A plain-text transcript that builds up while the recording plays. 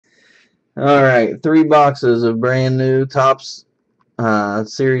Alright, 3 boxes of brand new Topps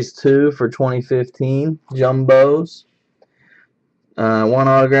Series 2 for 2015 Jumbos. 1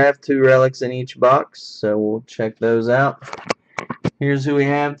 autograph, 2 relics in each box, so we'll check those out. Here's who we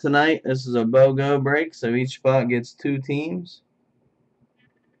have tonight. This is a BOGO break, so each spot gets 2 teams.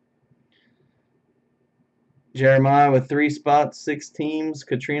 Jeremiah with 3 spots, 6 teams.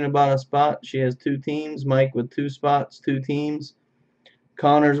 Katrina bought a spot. She has 2 teams. Mike with 2 spots, 2 teams.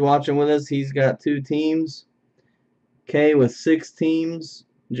 Connor's watching with us. He's got 2 teams. Kay with 6 teams.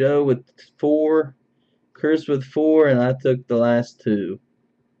 Joe with 4. Chris with 4, and I took the last 2.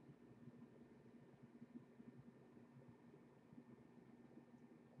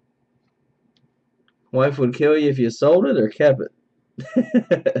 Wife would kill you if you sold it or kept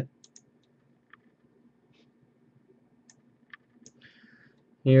it.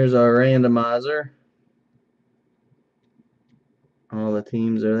 Here's our randomizer. All the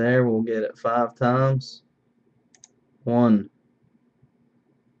teams are there. We'll get it 5 times. 1,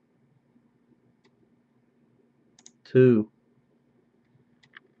 2,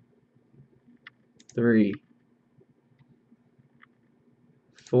 3,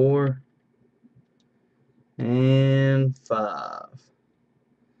 4, and 5.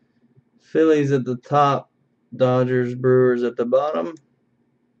 Phillies at the top, Dodgers, Brewers at the bottom.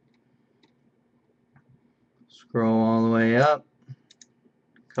 Scroll all the way up.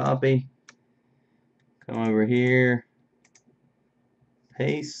 Copy. Come over here.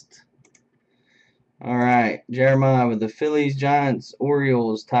 Paste. Alright, Jeremiah with the Phillies, Giants,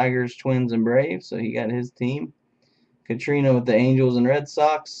 Orioles, Tigers, Twins, and Braves. So he got his team. Katrina with the Angels and Red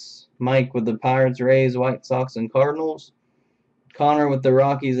Sox. Mike with the Pirates, Rays, White Sox, and Cardinals. Connor with the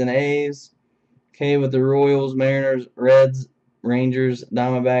Rockies and A's. Kay with the Royals, Mariners, Reds, Rangers,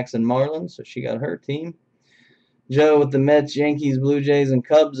 Diamondbacks, and Marlins. So she got her team. Joe with the Mets, Yankees, Blue Jays, and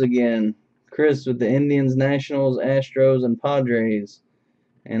Cubs again. Chris with the Indians, Nationals, Astros, and Padres.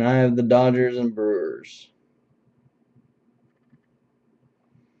 And I have the Dodgers and Brewers.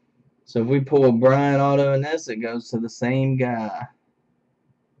 So if we pull a Brian auto in this, it goes to the same guy.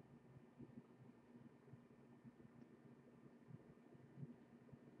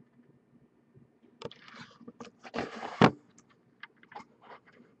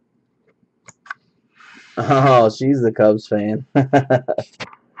 Oh, she's the Cubs fan.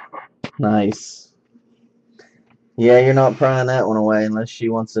 Nice. Yeah, you're not prying that one away unless she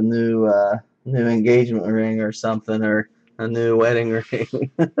wants a new engagement ring or something, or a new wedding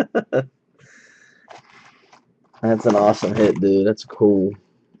ring. That's an awesome hit, dude. That's cool.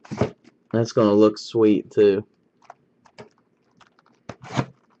 That's gonna look sweet too.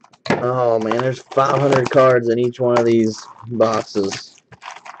 Oh man, there's 500 cards in each one of these boxes.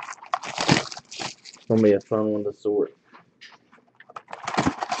 It's gonna be a fun one to sort.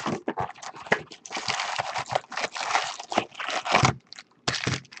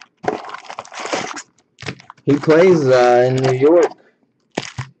 He plays in New York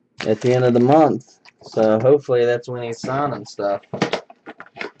at the end of the month, so hopefully that's when he's signing stuff.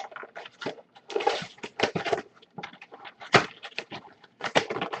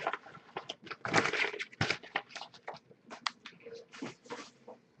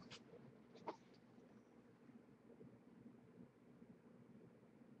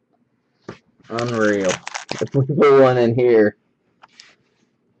 Unreal. If we put one in here,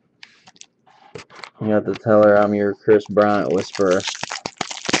 you have to tell her I'm your Chris Bryant whisperer.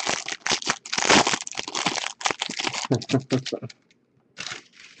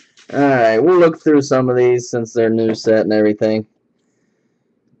 Alright, we'll look through some of these since they're new set and everything.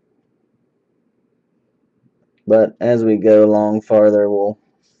 But as we go along farther, we'll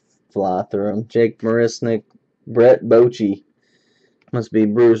fly through them. Jake Marisnik, Brett Bochy. Must be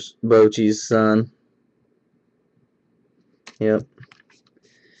Bruce Bochy's son. Yep.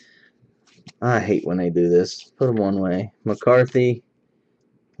 I hate when they do this. Put them one way. McCarthy,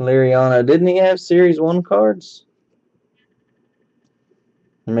 Liriano. Didn't he have Series 1 cards?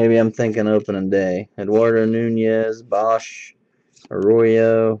 Or maybe I'm thinking opening day. Eduardo Nunez, Bosch,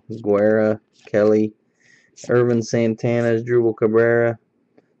 Arroyo, Guerra, Kelly, Irvin Santana, Drupal Cabrera.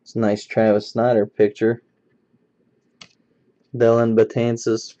 It's a nice Travis Snyder picture. Dylan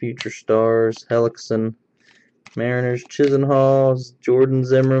Betances, Future Stars, Hellickson, Mariners, Chisenhall, Jordan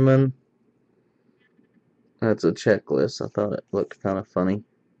Zimmerman. That's a checklist. I thought it looked kind of funny.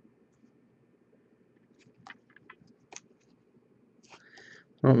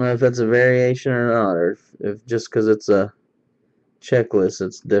 I don't know if that's a variation or not, or if just because it's a checklist,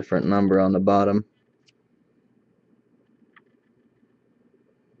 it's a different number on the bottom.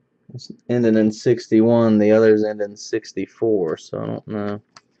 It's ending in 61. The others end in 64, so I don't know.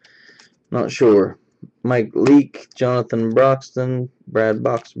 Not sure. Mike Leake, Jonathan Broxton, Brad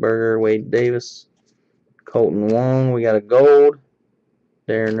Boxberger, Wade Davis, Colton Wong. We got a gold.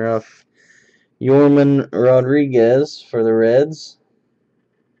 Darren Ruff, Yorman Rodriguez for the Reds.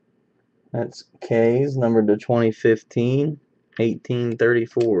 That's K's, numbered to 2015.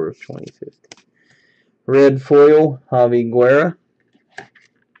 1834 of 2015. Red foil, Javi Guerra.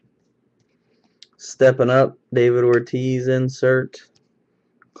 Stepping up, David Ortiz insert.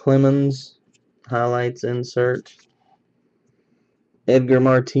 Clemens, highlights insert. Edgar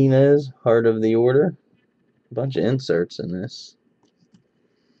Martinez, Heart of the Order. A bunch of inserts in this.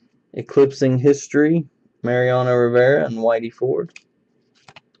 Eclipsing History, Mariano Rivera and Whitey Ford.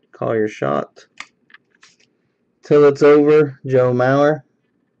 Call your shot. Till It's Over, Joe Mauer.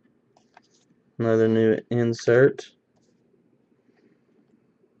 Another new insert.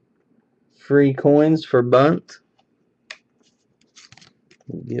 Free coins for Bunt.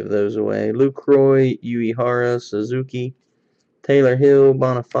 Give those away. Luke Roy, Uehara, Suzuki, Taylor Hill,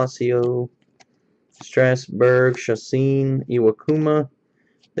 Bonifacio, Strasburg, Chacin, Iwakuma,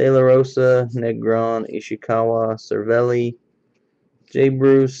 De La Rosa, Negron, Ishikawa, Cervelli, Jay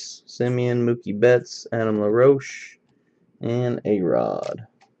Bruce, Simeon, Mookie Betts, Adam LaRoche, and A-Rod.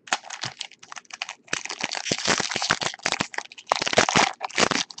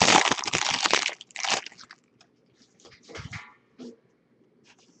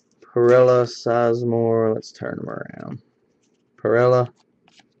 Perella, Sizemore, let's turn them around. Perella,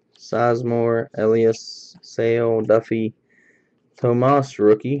 Sizemore, Elias, Sale, Duffy, Tomas,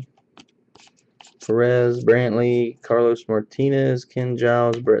 rookie. Perez, Brantley, Carlos Martinez, Ken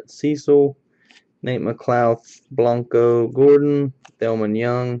Giles, Brett Cecil, Nate McLouth, Blanco, Gordon, Delman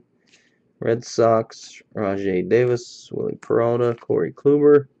Young, Red Sox, Rajay Davis, Willie Peralta, Corey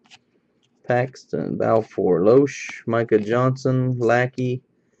Kluber, Paxton, Balfour, Loesch, Micah Johnson, Lackey,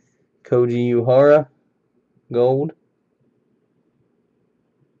 Koji Uehara, gold.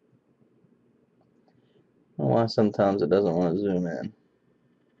 I don't know why sometimes it doesn't want to zoom in.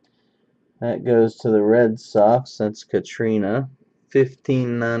 That goes to the Red Sox. That's Katrina.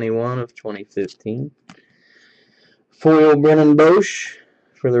 1591 of 2015. Foil Brennan Bosch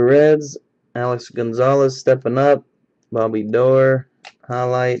for the Reds. Alex Gonzalez stepping up. Bobby Doerr.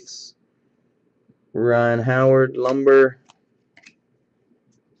 Highlights. Ryan Howard. Lumber.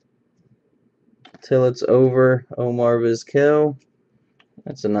 Till It's Over. Omar Vizquel.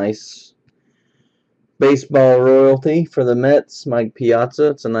 That's a nice baseball royalty for the Mets. Mike Piazza.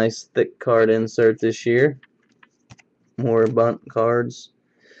 It's a nice thick card insert this year. More bunt cards.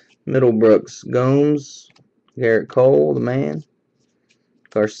 Middlebrooks. Gomes. Garrett Cole, the man.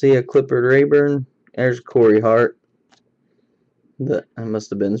 Garcia, Clippard, Rayburn. There's Corey Hart. That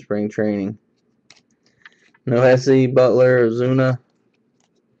must have been spring training. Nohesi, Butler, Ozuna,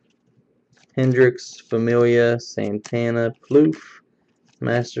 Hendricks, Familia, Santana, Plouffe,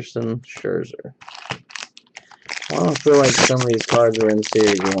 Masterson, Scherzer. I don't feel like some of these cards are in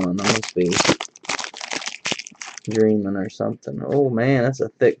Series 1. I must be dreaming or something. Oh man, that's a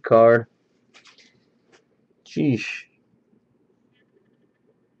thick card. Sheesh.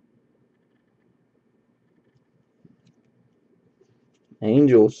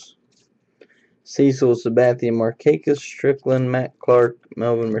 Angels. Cecil Sabathia Markakis, Strickland, Matt Clark,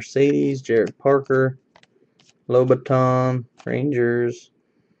 Melvin Mercedes, Jared Parker, Lobaton, Rangers,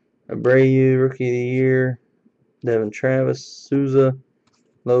 Abreu, Rookie of the Year, Devin Travis, Souza,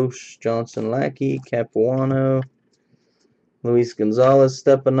 Loesch, Johnson Lackey, Capuano, Luis Gonzalez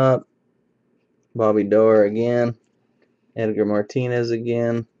stepping up, Bobby Doerr again, Edgar Martinez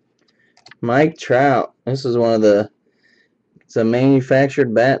again, Mike Trout. This is one of the, it's a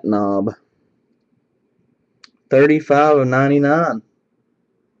manufactured bat knob. 35 of 99.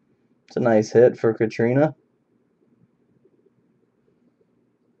 It's a nice hit for Katrina.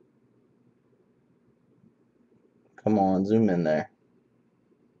 Come on, zoom in there.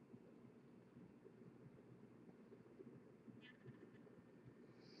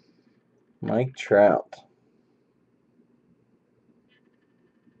 Mike Trout.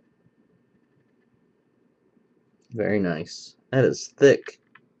 Very nice. That is thick.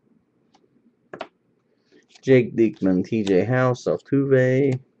 Jake Diekman, TJ House,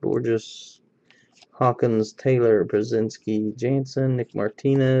 Altuve, Borges, Hawkins, Taylor, Brzezinski, Jansen, Nick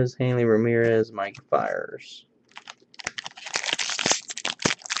Martinez, Hanley Ramirez, Mike Fiers.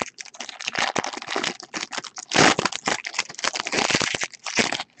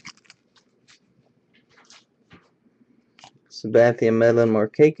 Sabathia, Medlin,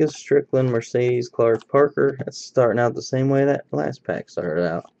 Markakis, Strickland, Mercedes, Clark, Parker. That's starting out the same way that last pack started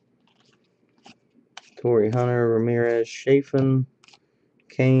out. Torrey Hunter, Ramirez, Chafin,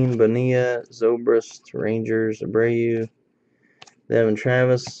 Kane, Bonilla, Zobrist, Rangers, Abreu, Devin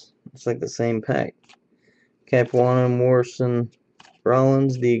Travis. It's like the same pack. Capuano, Morrison,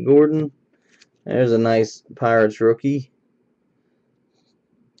 Rollins, D. Gordon. There's a nice Pirates rookie.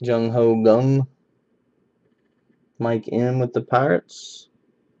 Jung Ho Gung. Mike M with the Pirates.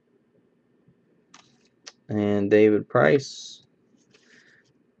 And David Price.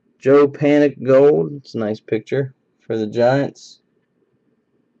 Joe Panic Gold. It's a nice picture for the Giants.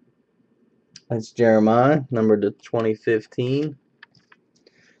 That's Jeremiah, number to 2015.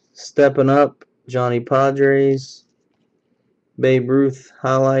 Stepping Up, Johnny Padres. Babe Ruth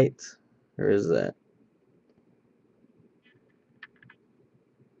highlight. Or is that?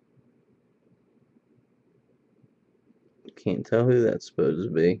 Can't tell who that's supposed to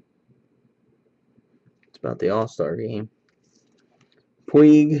be. It's about the All-Star game.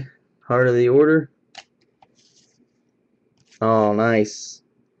 Puig, Heart of the Order. Oh, nice.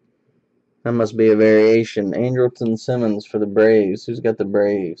 That must be a variation. Andrelton Simmons for the Braves. Who's got the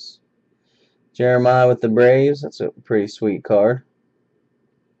Braves? Jeremiah with the Braves. That's a pretty sweet card.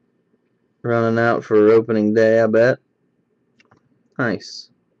 Running out for opening day, I bet.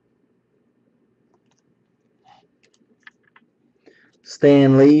 Nice.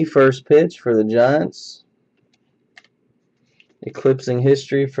 Stan Lee, first pitch for the Giants. Eclipsing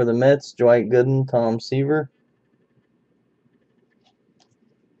history for the Mets. Dwight Gooden, Tom Seaver.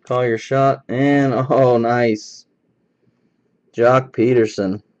 Call your shot. And, oh, nice. Jock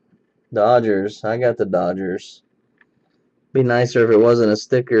Peterson. Dodgers. I got the Dodgers. Be nicer if it wasn't a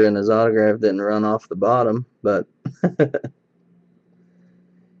sticker and his autograph didn't run off the bottom, but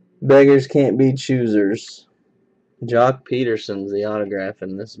beggars can't be choosers. Jock Peterson's the autograph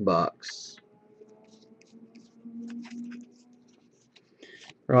in this box.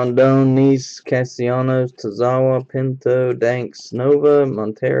 Rondon, Nice, Castellanos, Tazawa, Pinto, Danks, Nova,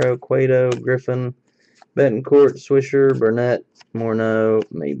 Montero, Cueto, Griffin, Betancourt, Swisher, Burnett, Morneau,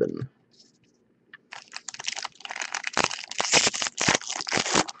 Maben.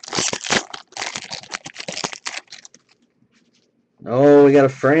 Oh, we got a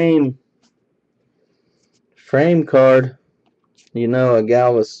frame. Frame card. You know, a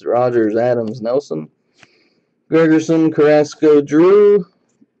Galvis, Rogers, Adams, Nelson, Gregerson, Carrasco, Drew.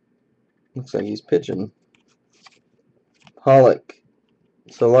 Looks like he's pitching. Pollock,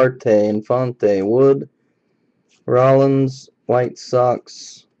 Solarte, Infante, Wood, Rollins, White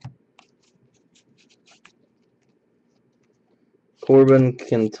Sox, Corbin,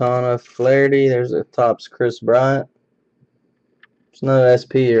 Quintana, Flaherty. There's a Topps Chris Bryant. It's no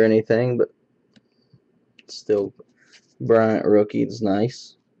SP or anything, but still Bryant rookie. It's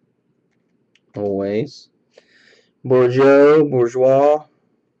nice. Always. Bourgeois,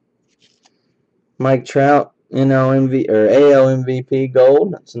 Mike Trout, AL MVP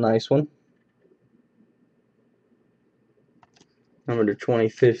gold. That's a nice one. Number to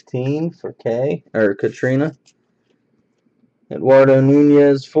 2015 for Katrina. Eduardo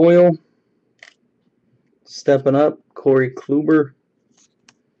Nunez foil. Stepping Up, Corey Kluber.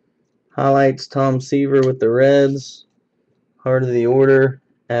 Highlights, Tom Seaver with the Reds. Heart of the Order,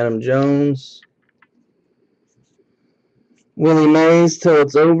 Adam Jones. Willie Mays till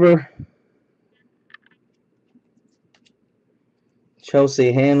it's over.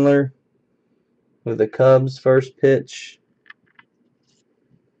 Chelsea Handler with the Cubs, first pitch.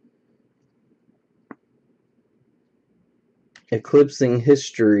 Eclipsing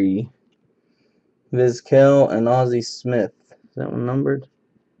History, Vizquel and Ozzie Smith. Is that one numbered?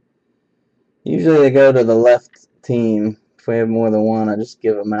 Usually they go to the left team. If we have more than one, I just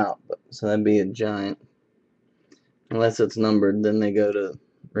give them out. So that'd be a Giant. Unless it's numbered, then they go to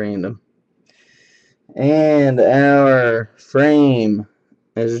random. And our frame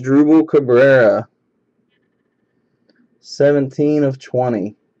is Drupal Cabrera. 17 of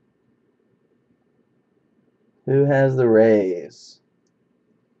 20. Who has the Rays?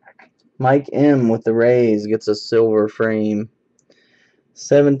 Mike M with the Rays gets a silver frame.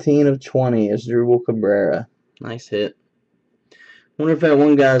 17 of 20 is Drupal Cabrera. Nice hit. Wonder if that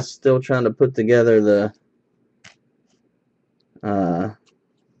one guy's still trying to put together the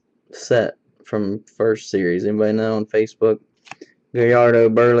set from first series. Anybody know on Facebook? Gallardo,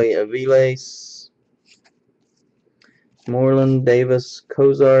 Burley, Aviles, Moreland, Davis,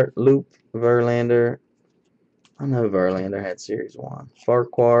 Cozart, Loop, Verlander. I know Verlander had Series 1.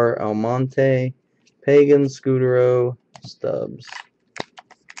 Farquhar, Almonte, Pagan, Scudero, Stubbs.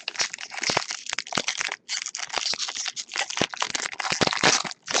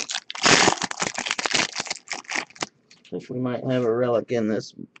 I think we might have a relic in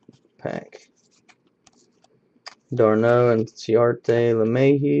this pack. Darno and Ciarte,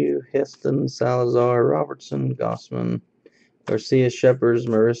 LeMahieu, Heston, Salazar, Robertson, Gossman, Garcia, Shepers,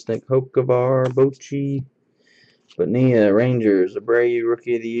 Marisnik, Hokovar, Bochy, Bonilla, Rangers, Abreu,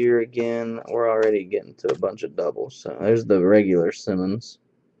 Rookie of the Year again. We're already getting to a bunch of doubles. So there's the regular Simmons.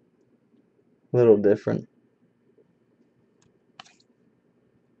 A little different.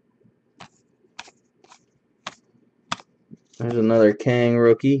 There's another Kang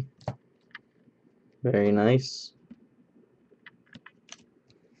rookie. Very nice.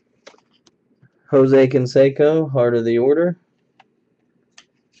 Jose Canseco, Heart of the Order.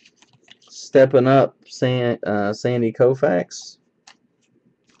 Stepping up, Sandy Koufax.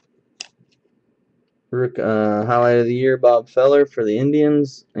 Highlight of the Year, Bob Feller for the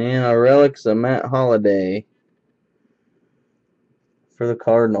Indians. And our relics of Matt Holliday for the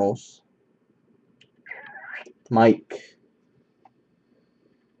Cardinals. Mike.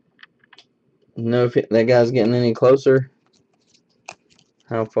 Know if that guy's getting any closer.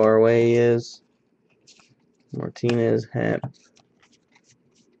 How far away he is. Martinez, Hap.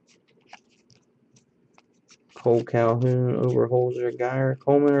 Cole Calhoun, Overholzer, Geyer,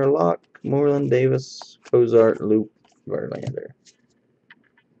 Coleman or Locke, Moreland, Davis, Cozart, Luke, Verlander.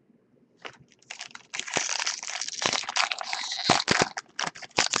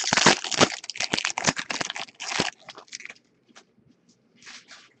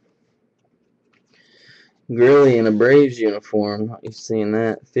 Grilly in a Braves uniform. You've seen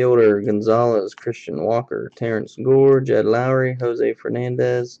that. Fielder, Gonzalez, Christian Walker, Terrence Gore, Jed Lowry, Jose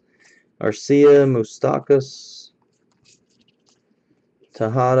Fernandez, Arcia, Moustakas,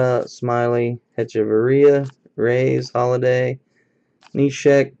 Tejada, Smiley, Hechavarria, Reyes, Holiday,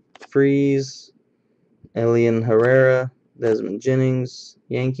 Neshek, Freeze, Elian Herrera, Desmond Jennings,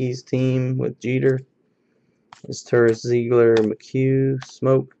 Yankees team with Jeter. Is Turris, Ziegler, McHugh,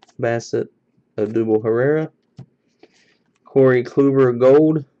 Smoke, Bassett, Odubel Herrera. Corey Kluber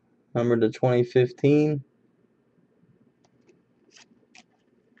Gold, number to 2015.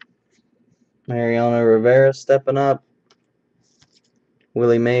 Mariano Rivera stepping up.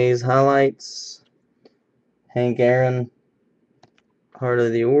 Willie Mays highlights. Hank Aaron, Heart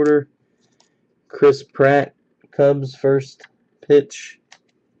of the Order. Chris Pratt, Cubs first pitch.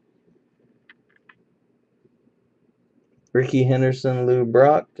 Ricky Henderson, Lou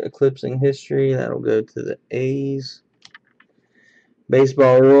Brock, eclipsing history. That'll go to the A's.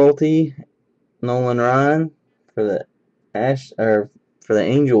 Baseball royalty, Nolan Ryan for the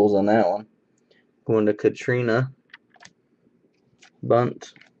Angels on that one. Going to Katrina.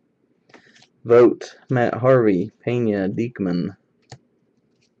 Bunt. Vote, Matt Harvey, Pena, Diekman.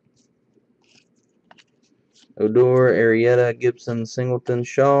 Odor, Arrieta, Gibson, Singleton,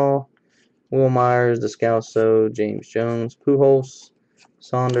 Shaw, Will Myers, Descalso, James Jones, Pujols,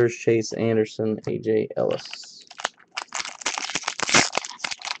 Saunders, Chase Anderson, A.J. Ellis.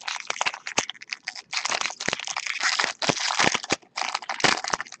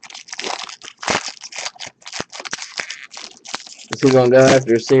 Is he going to go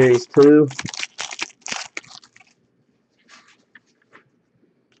after Series 2?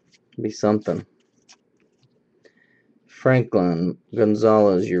 Be something. Franklin,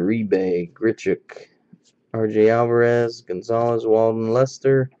 Gonzalez, Uribe, Grichuk, R.J. Alvarez, Gonzalez, Walden,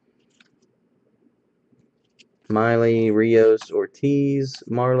 Lester, Miley, Rios, Ortiz,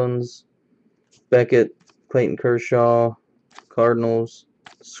 Marlins, Beckett, Clayton Kershaw, Cardinals,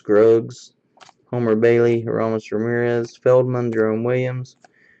 Scruggs, Homer Bailey, Ramos Ramirez, Feldman, Jerome Williams,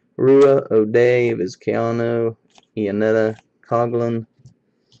 Rua, O'Day, Vizcaino, Iannetta, Coughlin,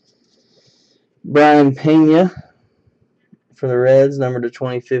 Brian Pena for the Reds, number to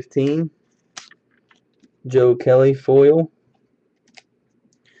 2015. Joe Kelly, foil.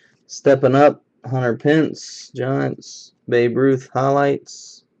 Stepping up, Hunter Pence, Giants, Babe Ruth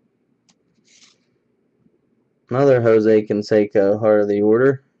highlights. Another Jose Canseco, Heart of the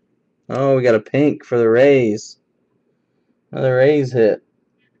Order. Oh, we got a pink for the Rays. Another Rays hit.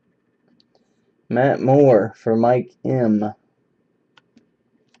 Matt Moore for Mike M.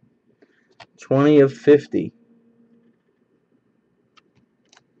 20 of 50.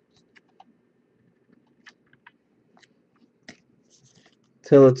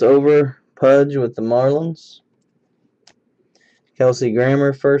 Till it's over, Pudge with the Marlins. Kelsey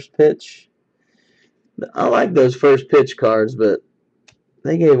Grammer, first pitch. I like those first pitch cards, but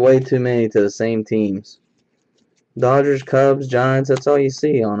they gave way too many to the same teams. Dodgers, Cubs, Giants, that's all you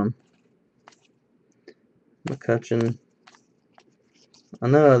see on them. McCutcheon. I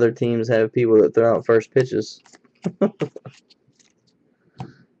know other teams have people that throw out first pitches.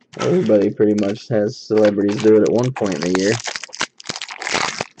 Everybody pretty much has celebrities do it at one point in the year.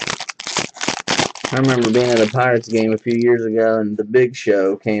 I remember being at a Pirates game a few years ago, and the Big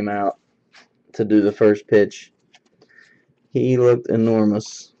Show came out to do the first pitch. He looked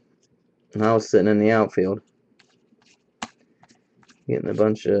enormous, and I was sitting in the outfield, getting a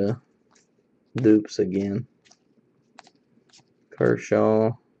bunch of dupes again.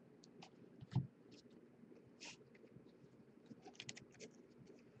 Kershaw.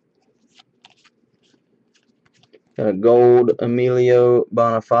 Got a gold Emilio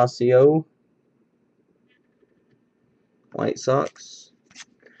Bonifacio. White Sox.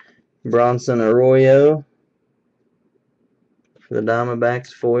 Bronson Arroyo for the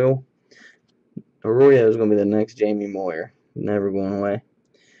Diamondbacks foil. Arroyo is going to be the next Jamie Moyer. Never going away.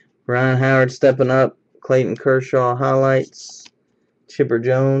 Ryan Howard stepping up. Clayton Kershaw highlights. Chipper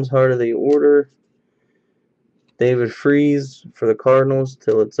Jones, heart of the order. David Freese for the Cardinals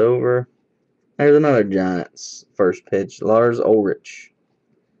till it's over. There's another Giants first pitch. Lars Ulrich.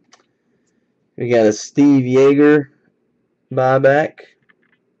 We got a Steve Yeager buyback.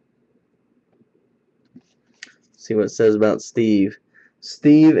 See what it says about Steve.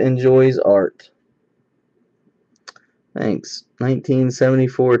 Steve enjoys art. Thanks.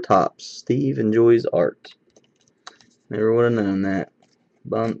 1974 Topps. Steve enjoys art. Never would have known that.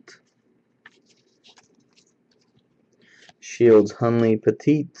 Bunt. Shields, Hunley,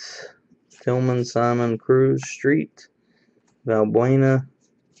 Petit. Tillman, Simon, Cruz, Street. Valbuena.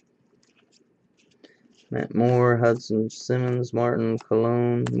 Matt Moore, Hudson, Simmons, Martin,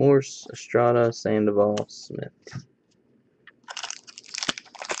 Colon, Morse, Estrada, Sandoval, Smith.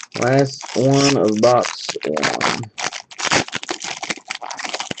 Last one of box 1.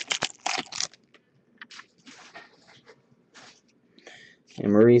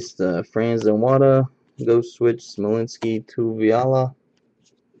 And Marista, Franz Wada, Ghost Switch, Smolinski, Tuviala,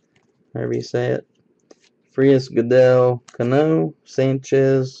 however you say it. Frias, Goodell, Cano,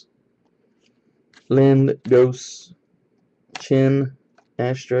 Sanchez, Lind, Ghost, Chin,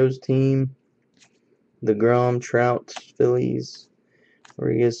 Astros team, DeGrom, Trout, Phillies,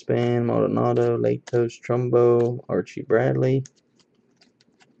 Rodriguez, Span, Maldonado, Latos, Trumbo, Archie Bradley,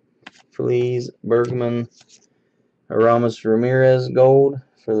 Phillies, Bergman, Aramis Ramirez gold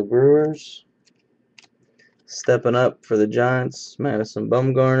for the Brewers. Stepping up for the Giants, Madison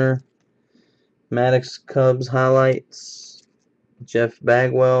Bumgarner. Maddox Cubs highlights. Jeff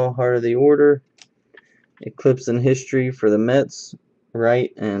Bagwell, heart of the order. Eclipse in history for the Mets,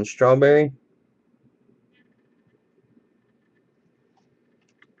 Wright and Strawberry.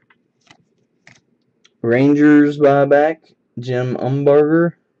 Rangers buyback, Jim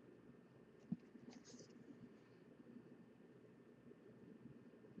Umberger.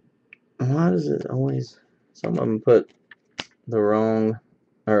 Why does it always... Some of them put the wrong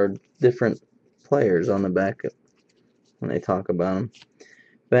or different players on the back when they talk about them.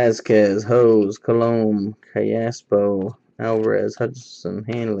 Vasquez, Hose, Colomb, Callaspo, Alvarez, Hutchinson,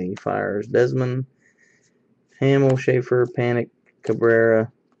 Hanley, Fires, Desmond, Hamill, Schaefer, Panic,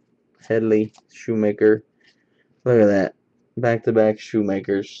 Cabrera, Headley, Shoemaker. Look at that. Back-to-back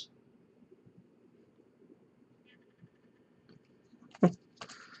Shoemakers.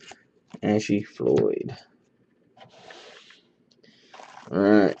 Ashy Floyd.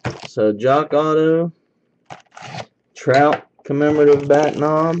 Alright, so Jock Auto, Trout commemorative bat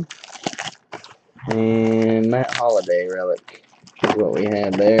knob, and Matt Holliday relic is what we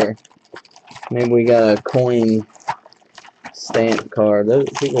have there. Maybe we got a coin stamp card. Those,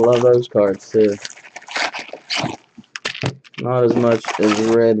 people love those cards too. Not as much as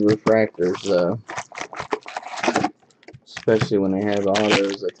red refractors though, especially when they have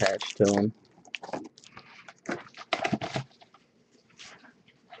autos attached to them.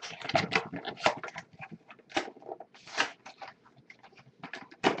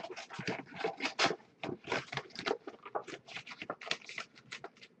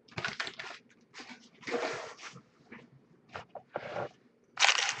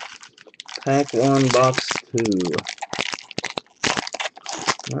 Pack 1, box 2.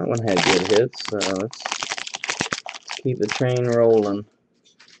 That one had good hits, so let's keep the train rolling.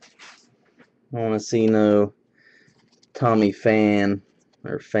 I want to see no Tommy Pham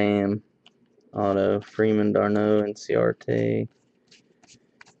or Pham auto. Freeman, Darno, and Ciarte.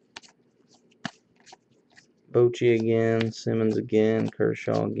 Bochy again, Simmons again,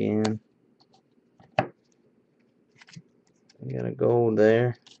 Kershaw again. We got a gold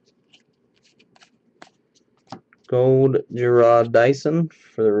there. Gold Gerard Dyson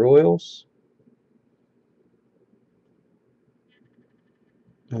for the Royals.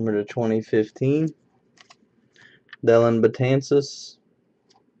 Number to 2015. Dylan Betances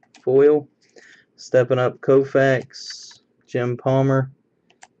foil. Stepping up Koufax. Jim Palmer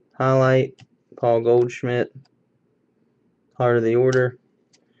highlight. Paul Goldschmidt, Heart of the Order.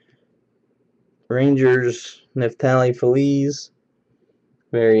 Rangers, Neftali Feliz,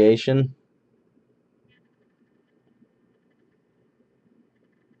 variation.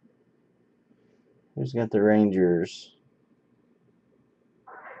 Who's got the Rangers?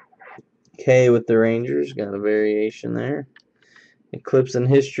 K with the Rangers, got a variation there. Eclipse in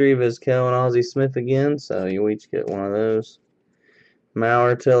History, Vizquel and Ozzie Smith again, so you each get one of those.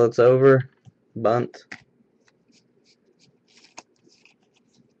 Mauer Till It's Over, bunt.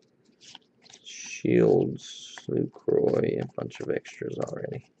 Shields, Luke Roy, a bunch of extras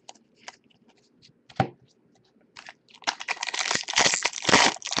already.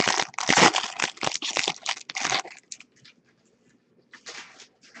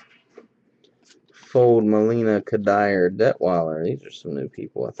 Fold, Molina, Kadire, Detweiler. These are some new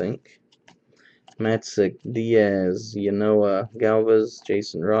people, I think. Matzik, Diaz, Yanoa, Galvez,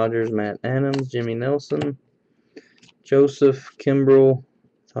 Jason Rogers, Matt Adams, Jimmy Nelson, Joseph, Kimbrell.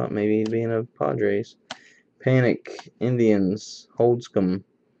 Thought maybe he'd be in a Padres. Panic, Indians, Holdscomb,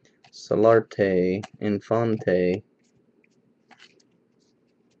 Solarte, Infante,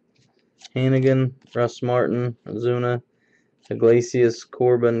 Hannigan, Russ Martin, Ozuna, Iglesias,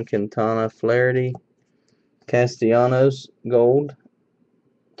 Corbin, Quintana, Flaherty, Castellanos, Gold,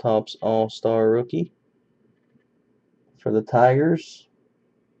 Topps All-Star Rookie. For the Tigers,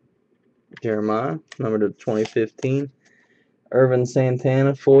 Jeremiah, number to 2015. Irvin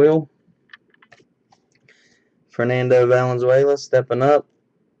Santana, foil. Fernando Valenzuela, stepping up.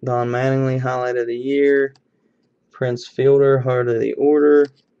 Don Mattingly, highlight of the year. Prince Fielder, Heart of the Order.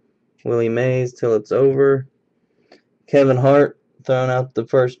 Willie Mays, Till It's Over. Kevin Hart, throwing out the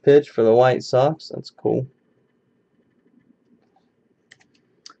first pitch for the White Sox. That's cool.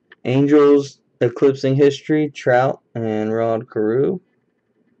 Angels, Eclipsing History, Trout and Rod Carew.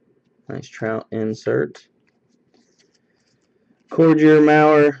 Nice Trout insert. Cordier,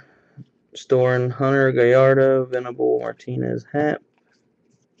 Mauer, Storin, Hunter, Gallardo, Venable, Martinez, Happ.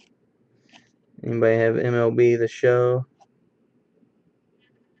 Anybody have MLB The Show?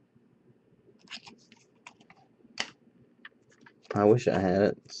 I wish I had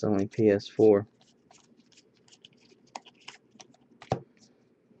it. It's only PS4.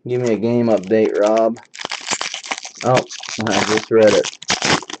 Give me a game update, Rob. Oh, I just read it.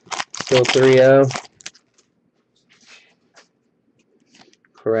 Still 3-0.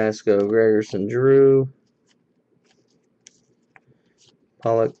 Carrasco, Gregerson, Drew.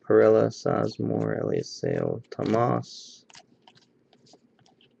 Pollock, Perella, Sizemore, Elias Sale, Tomas.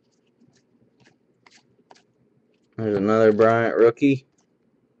 There's another Bryant rookie.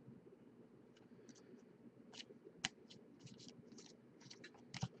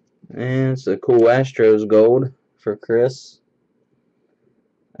 And it's a cool Astros gold for Chris.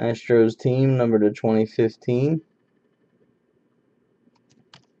 Astros team, number to 2015.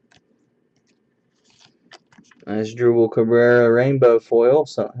 Nice Drupal Cabrera rainbow foil.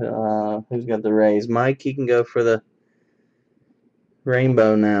 So, who's got the Rays? Mike, he can go for the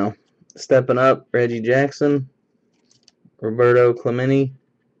rainbow now. Stepping up, Reggie Jackson. Roberto Clemente.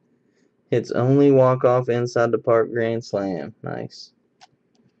 Hits only walk-off inside the park grand slam. Nice.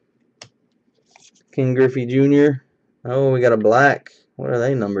 Ken Griffey Jr. Oh, we got a black. What are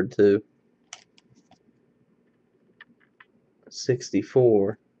they numbered to?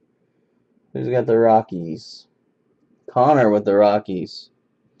 64. Who's got the Rockies? Connor with the Rockies.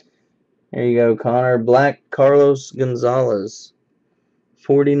 There you go, Connor. Black Carlos Gonzalez.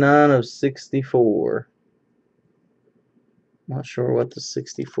 49 of 64. Not sure what the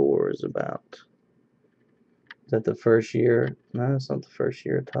 64 is about. Is that the first year? No, it's not the first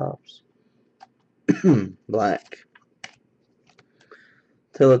year of Topps. Black.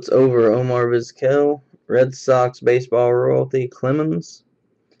 Till It's Over, Omar Vizquel. Red Sox baseball royalty, Clemens.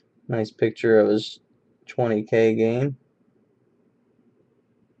 Nice picture of his 20K game.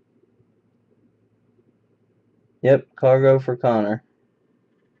 Yep, cargo for Connor.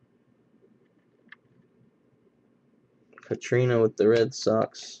 Katrina with the Red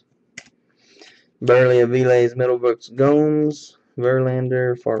Sox. Burley, Aviles, Middlebrooks, Gomes,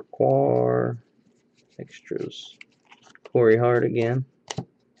 Verlander, Farquhar. Extras. Corey Hart again.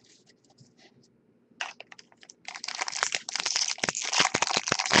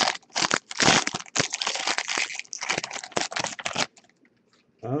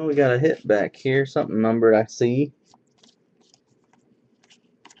 Oh, we got a hit back here. Something numbered, I see.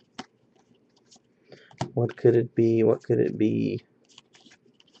 What could it be? What could it be?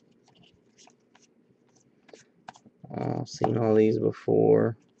 I've seen all these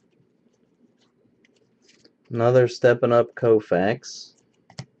before. Another stepping up Koufax.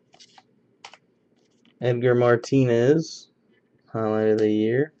 Edgar Martinez, highlight of the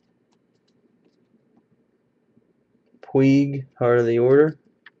year. Puig, heart of the order.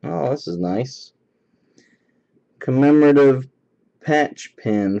 Oh, this is nice. Commemorative patch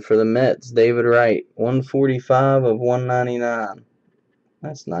pin for the Mets, David Wright, 145 of 199.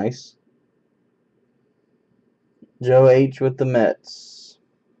 That's nice. Joe H. with the Mets.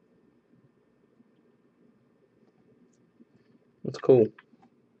 That's cool.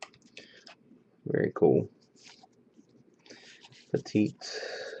 Very cool. Petite,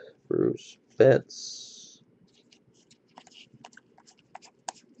 Bruce Betts.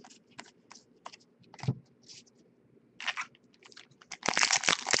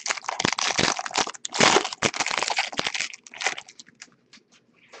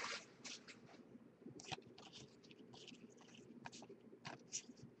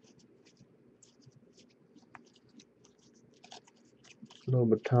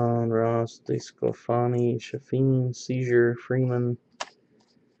 Lobaton, Ross, DeSclafani, Shafin, Seizure, Freeman.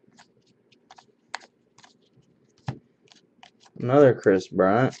 Another Chris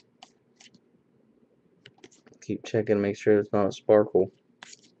Bryant. Keep checking to make sure it's not a sparkle.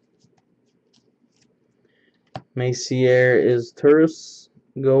 Messier is Turris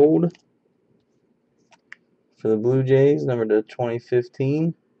Gold for the Blue Jays, number to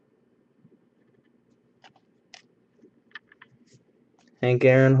 2015. Hank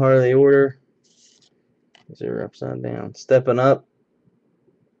Aaron, heart of the order. They're upside down. Stepping up,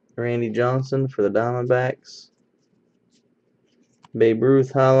 Randy Johnson for the Diamondbacks. Babe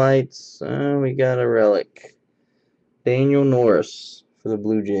Ruth highlights. We got a relic. Daniel Norris for the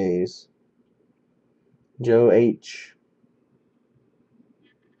Blue Jays. Joe H.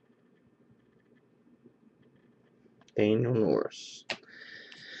 Daniel Norris.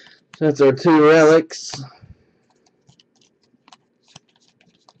 So that's our two relics.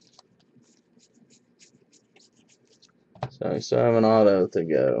 So we still have an auto to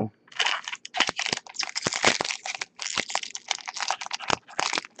go.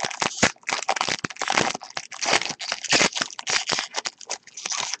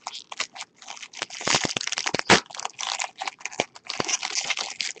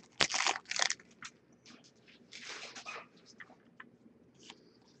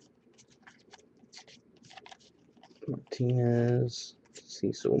 Martinez,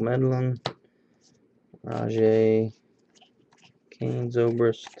 Cecil Medlin, Rajay, Kane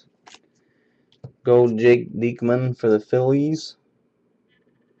Zobrist, Gold Jake Diekman for the Phillies,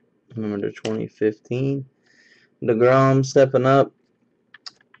 number to 2015. DeGrom stepping up,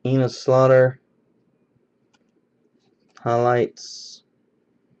 Enos Slaughter, highlights,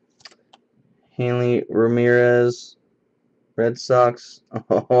 Hanley Ramirez, Red Sox.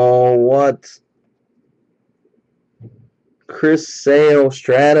 Oh, what? Chris Sale,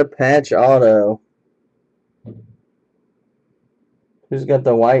 Strata Patch Auto. Who's got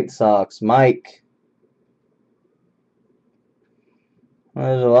the White Sox? Mike. Well,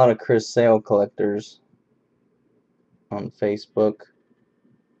 there's a lot of Chris Sale collectors on Facebook.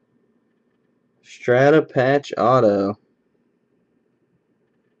 Strata Patch Auto.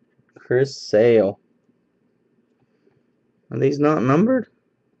 Chris Sale. Are these not numbered?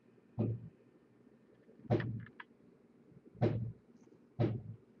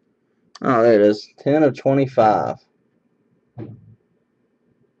 Oh, there it is. 10 of 25.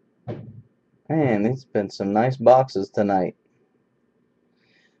 Man, these been some nice boxes tonight.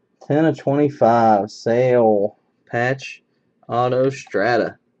 10 of 25. Sale. Patch. Auto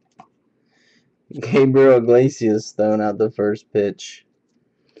Strata. Gabriel Iglesias throwing out the first pitch.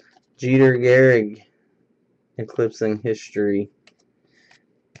 Jeter Gehrig. Eclipsing history.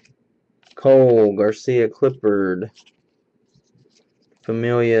 Cole. Garcia Clippard.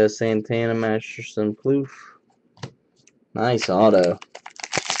 Familia Santana Masterson Plouffe. Nice auto.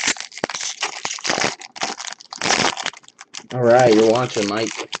 Alright, you're watching,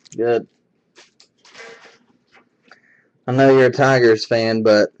 Mike. Good. I know you're a Tigers fan,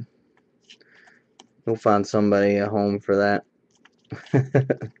 but you'll find somebody at home for that.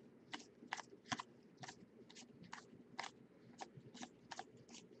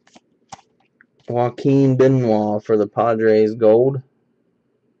 Joaquin Benoit for the Padres Gold.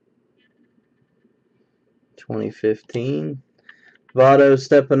 2015. Votto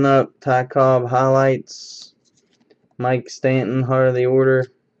stepping up. Ty Cobb highlights. Mike Stanton, heart of the order.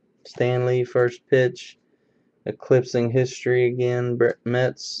 Stanley, first pitch. Eclipsing history again.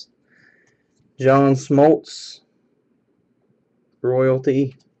 Mets. John Smoltz.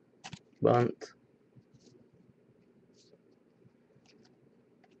 Royalty. Bunt.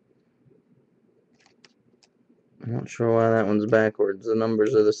 I'm not sure why that one's backwards. The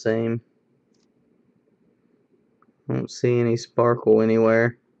numbers are the same. Don't see any sparkle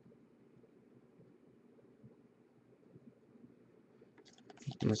anywhere.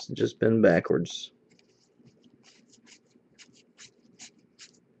 Must have just been backwards.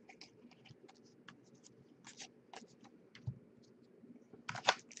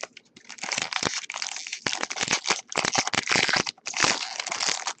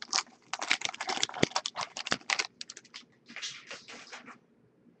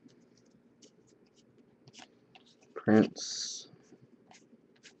 Prince.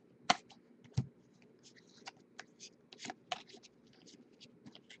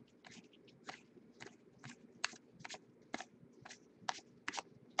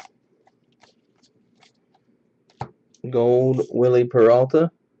 Gold, Willie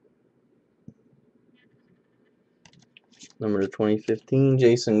Peralta. Number 2015,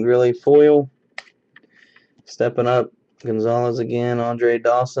 Jason Grilly foil. Stepping up, Gonzalez again. Andre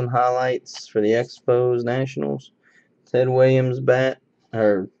Dawson highlights for the Expos Nationals. Ted Williams bat,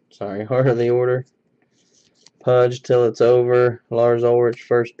 heart of the order. Pudge till it's over. Lars Ulrich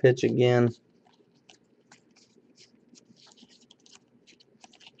first pitch again.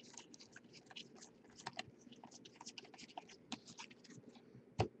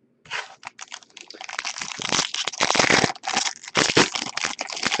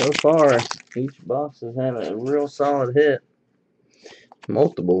 So far, each box has had a real solid hit.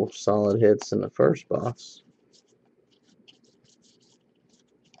 Multiple solid hits in the first box.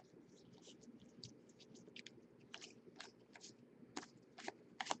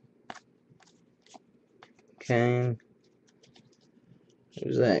 Kane.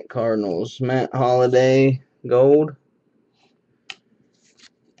 Who's that? Cardinals. Matt Holliday, gold.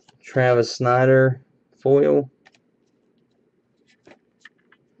 Travis Snyder, foil.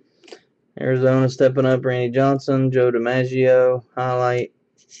 Arizona stepping up, Randy Johnson. Joe DiMaggio, highlight.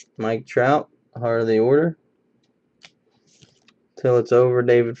 Mike Trout, heart of the order. Till it's over,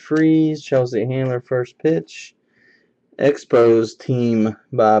 David Freese. Chelsea Handler, first pitch. Expos team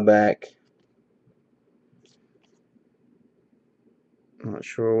buyback. Not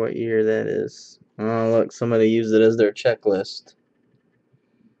sure what year that is. Oh, look, somebody used it as their checklist.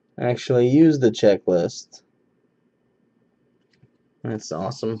 Actually used the checklist. That's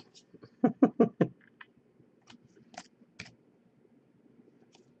awesome.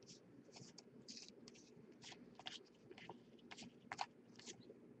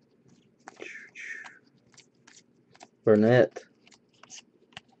 Burnett.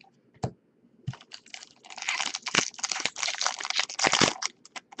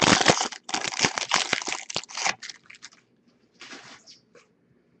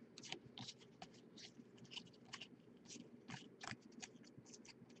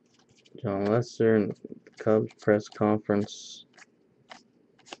 John Lester in the Cubs press conference.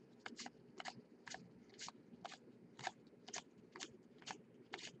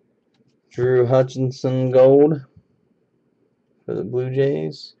 Drew Hutchinson, gold for the Blue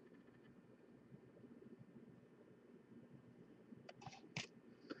Jays.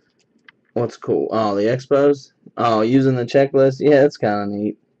 What's cool? Oh, the Expos? Oh, using the checklist? Yeah, that's kind of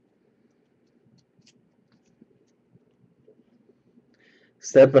neat.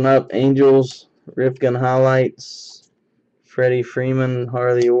 Stepping up, Angels, Ripken highlights. Freddie Freeman,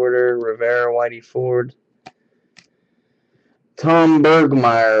 Harley Order, Rivera, Whitey Ford. Tom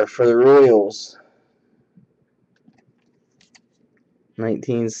Bergmeyer for the Royals.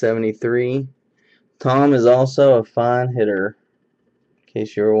 1973. Tom is also a fine hitter, in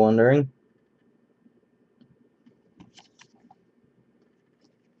case you were wondering.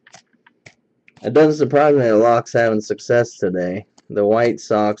 It doesn't surprise me that Locke's having success today. The White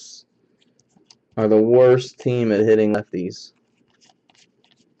Sox are the worst team at hitting lefties.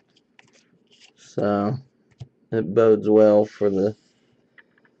 So, it bodes well for the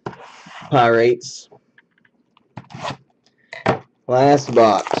Pirates. Last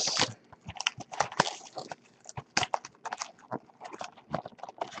box.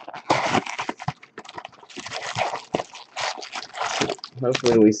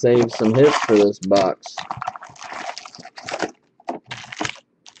 Hopefully we save some hits for this box.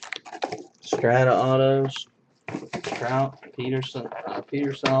 Strata autos. Trout, Peterson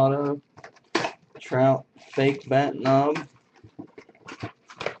auto. Trout, fake bat knob.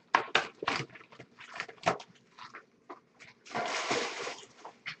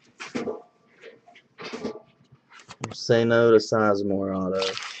 Say no to Sizemore auto.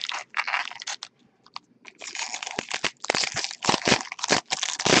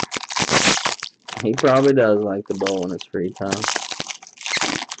 He probably does like to bowl in his free time.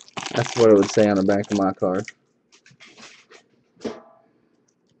 That's what it would say on the back of my card.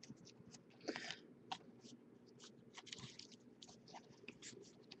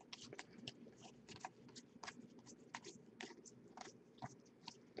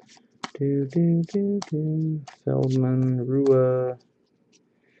 Feldman, Rua.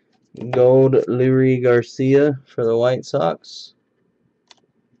 Gold, Lurie Garcia for the White Sox.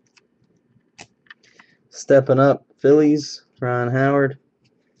 Stepping up, Phillies, Ryan Howard.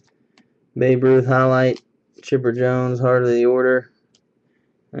 Babe Ruth highlight, Chipper Jones, heart of the order.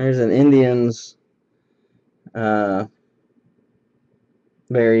 There's an Indians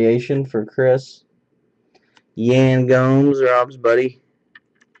variation for Chris. Yan Gomes, Rob's buddy.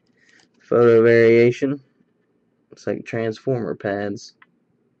 Photo variation. Looks like Transformer pads.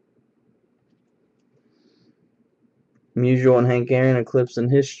 Musial and Hank Aaron, Eclipse in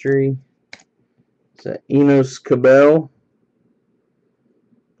History. It's a Enos Cabell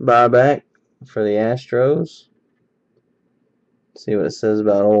buyback for the Astros. Let's see what it says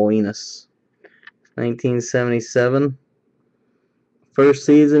about old Enos. 1977. First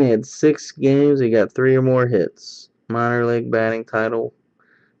season, he had 6 games. He got 3 or more hits. Minor league batting title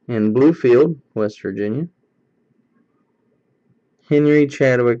in Bluefield, West Virginia. Henry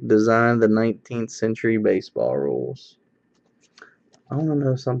Chadwick designed the 19th century baseball rules. I want to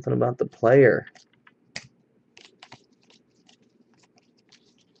know something about the player.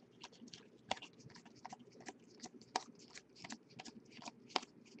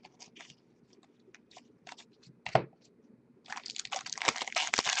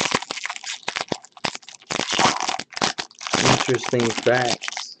 Interesting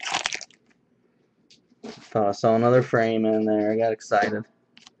facts. Thought I saw another frame in there. I got excited.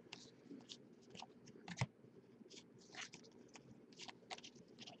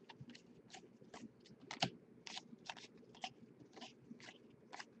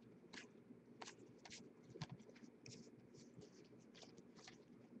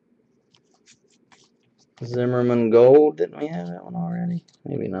 Zimmerman Gold. Didn't we have that one already?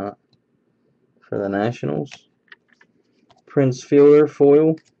 Maybe not. For the Nationals. Prince Fielder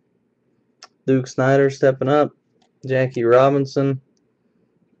foil. Duke Snyder stepping up. Jackie Robinson.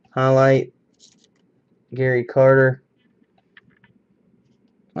 Highlight. Gary Carter.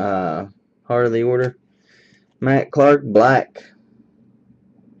 Heart of the order. Matt Clark Black.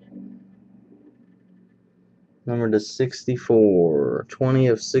 Number to 64. 20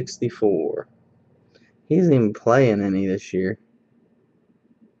 of 64. He isn't even playing any this year.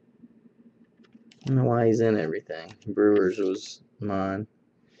 I don't know why he's in everything. Brewers was mine.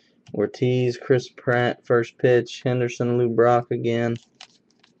 Ortiz, Chris Pratt, first pitch. Henderson, Lou Brock again.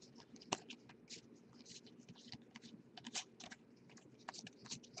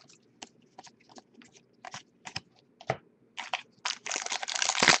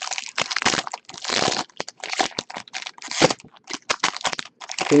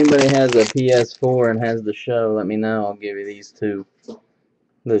 If anybody has a PS4 and has the show, let me know. I'll give you these two.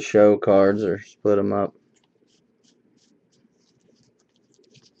 The show cards, or split them up.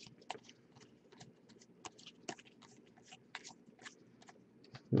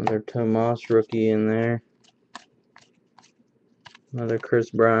 Another Tomas rookie in there. Another Chris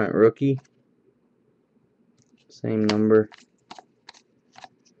Bryant rookie. Same number.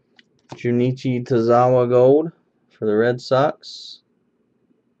 Junichi Tozawa Gold for the Red Sox.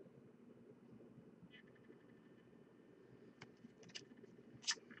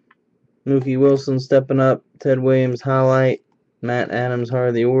 Mookie Wilson stepping up. Ted Williams highlight. Matt Adams heart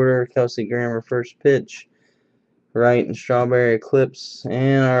of the order. Kelsey Grammer first pitch. Wright and Strawberry Eclipse.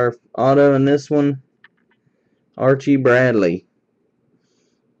 And our auto in this one, Archie Bradley.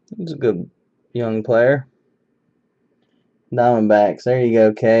 He's a good young player. Diamondbacks. There you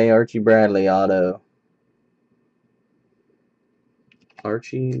go, Kay. Archie Bradley auto.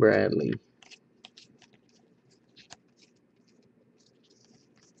 Archie Bradley.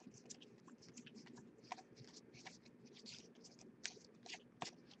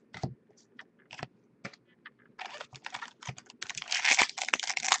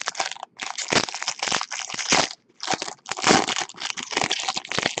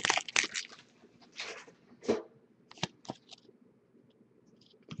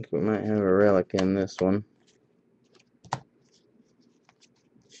 I think we might have a relic in this one.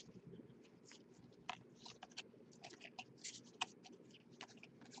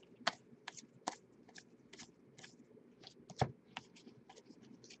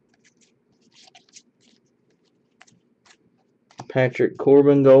 Patrick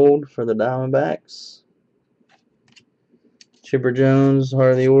Corbin Gold for the Diamondbacks. Chipper Jones,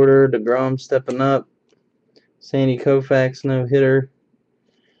 heart of the order. DeGrom stepping up. Sandy Koufax, no hitter.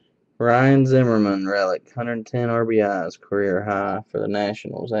 Ryan Zimmerman relic, 110 RBIs, career high for the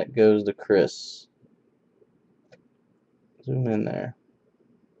Nationals. That goes to Chris. Zoom in there.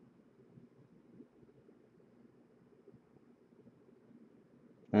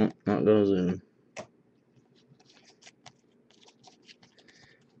 Oh, not gonna zoom.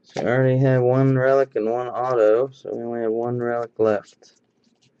 So I already have one relic and one auto, so we only have one relic left.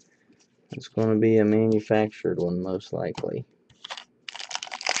 It's going to be a manufactured one, most likely.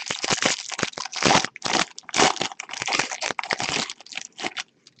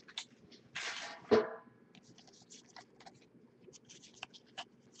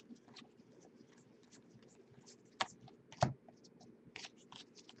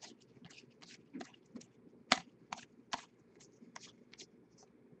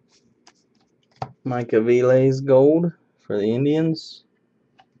 Micah Viles gold for the Indians.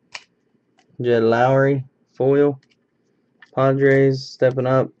 Jed Lowry foil. Padres stepping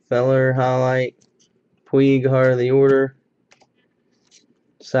up. Feller highlight. Puig heart of the order.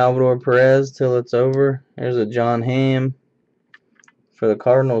 Salvador Perez till it's over. There's a John Hamm for the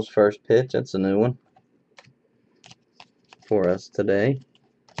Cardinals first pitch. That's a new one for us today.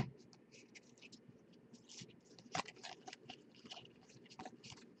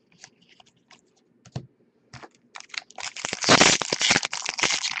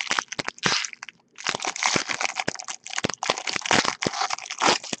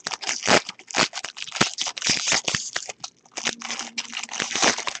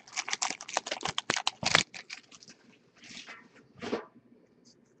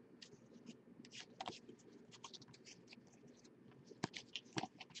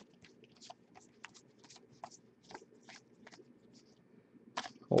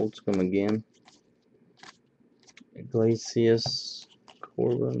 Holtzcomb again. Iglesias,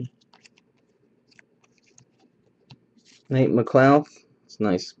 Corbin. Nate McLouth. It's a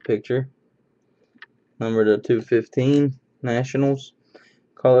nice picture. Number to 215. Nationals.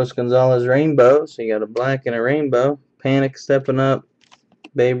 Carlos Gonzalez rainbow. So you got a black and a rainbow. Panic stepping up.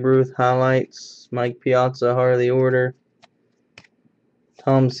 Babe Ruth highlights. Mike Piazza heart of the order.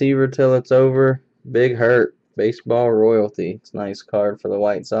 Tom Seaver till it's over. Big Hurt. Baseball royalty. It's a nice card for the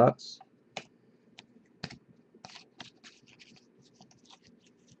White Sox.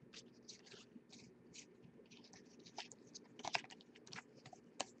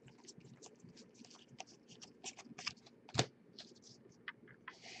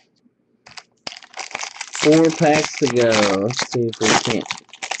 Four packs to go. Let's see if we can't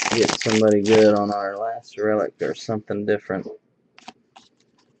get somebody good on our last relic or something different.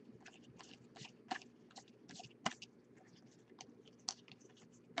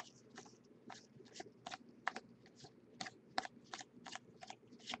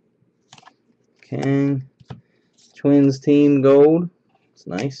 Okay. Twins team gold. It's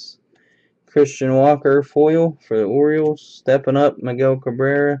nice. Christian Walker foil for the Orioles. Stepping up, Miguel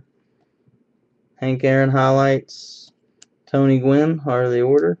Cabrera. Hank Aaron highlights. Tony Gwynn, heart of the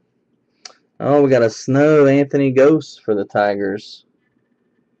order. Oh, we got a Snow Anthony Ghost for the Tigers.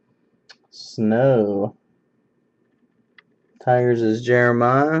 Snow. Tigers is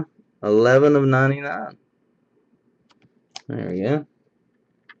Jeremiah. 11 of 99. There we go.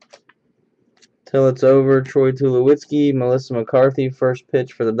 Till it's over, Troy Tulowitzki, Melissa McCarthy, first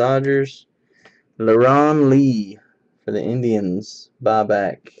pitch for the Dodgers. LaRon Lee for the Indians,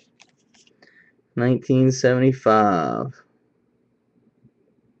 buyback. 1975.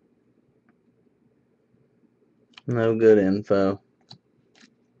 No good info.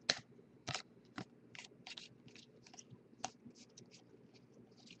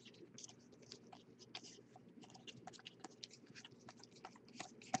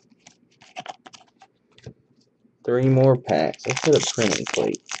 Three more packs. Let's get a printing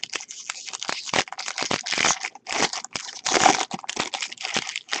plate.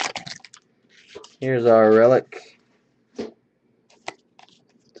 Here's our relic.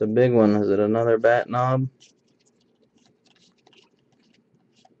 It's a big one. Is it another bat knob?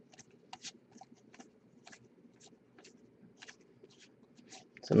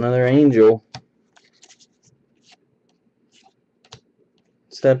 It's another angel.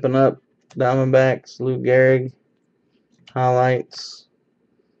 Stepping up, Diamondbacks, Lou Gehrig. Highlights.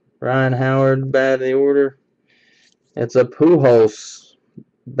 Ryan Howard, bat of the order. It's a Pujols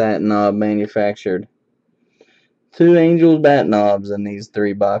bat knob manufactured. Two Angels bat knobs in these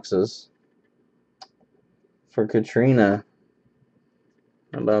three boxes. For Katrina.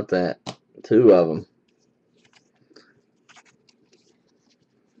 How about that? Two of them.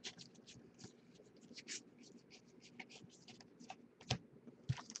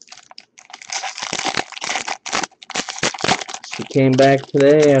 She came back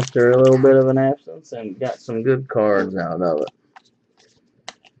today after a little bit of an absence and got some good cards out of it.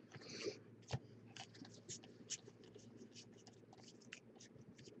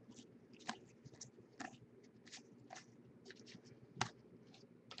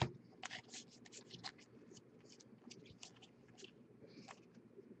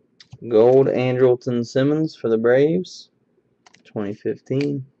 Gold, Andrelton Simmons for the Braves,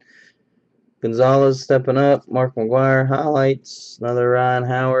 2015. Gonzalez stepping up. Mark McGwire highlights. Another Ryan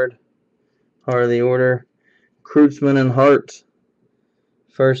Howard. Heart of the order. Kreutzmann and Hart.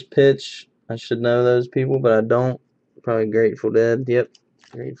 First pitch. I should know those people, but I don't. Probably Grateful Dead. Yep,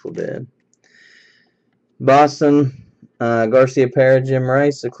 Grateful Dead. Boston. Garcia Parra, Jim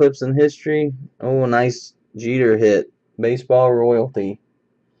Rice. Eclipse in history. Oh, a nice Jeter hit. Baseball royalty.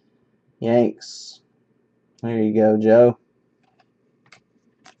 Yanks. There you go, Joe.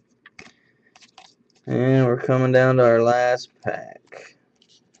 And we're coming down to our last pack.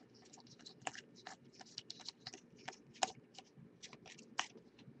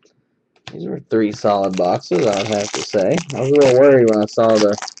 These were 3 solid boxes, I'd have to say. I was a little worried when I saw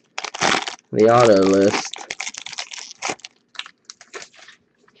the auto list.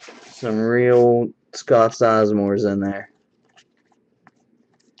 Some real Scott Sizemores in there.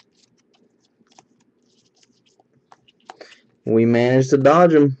 We managed to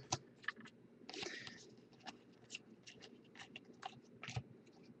dodge them.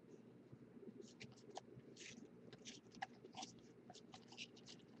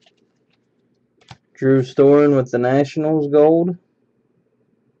 Drew Storen with the Nationals gold.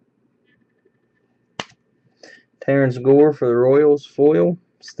 Terrence Gore for the Royals foil.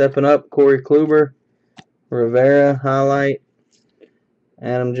 Stepping up, Corey Kluber. Rivera highlight.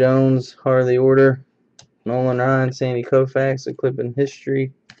 Adam Jones, Heart of the Order. Nolan Ryan, Sandy Koufax, eclipsing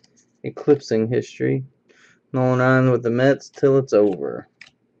history. Nolan Ryan with the Mets till it's over.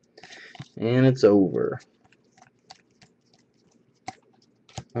 And it's over.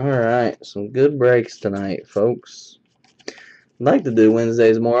 Alright, some good breaks tonight, folks. I'd like to do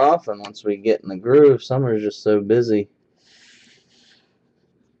Wednesdays more often once we get in the groove. Summer's just so busy.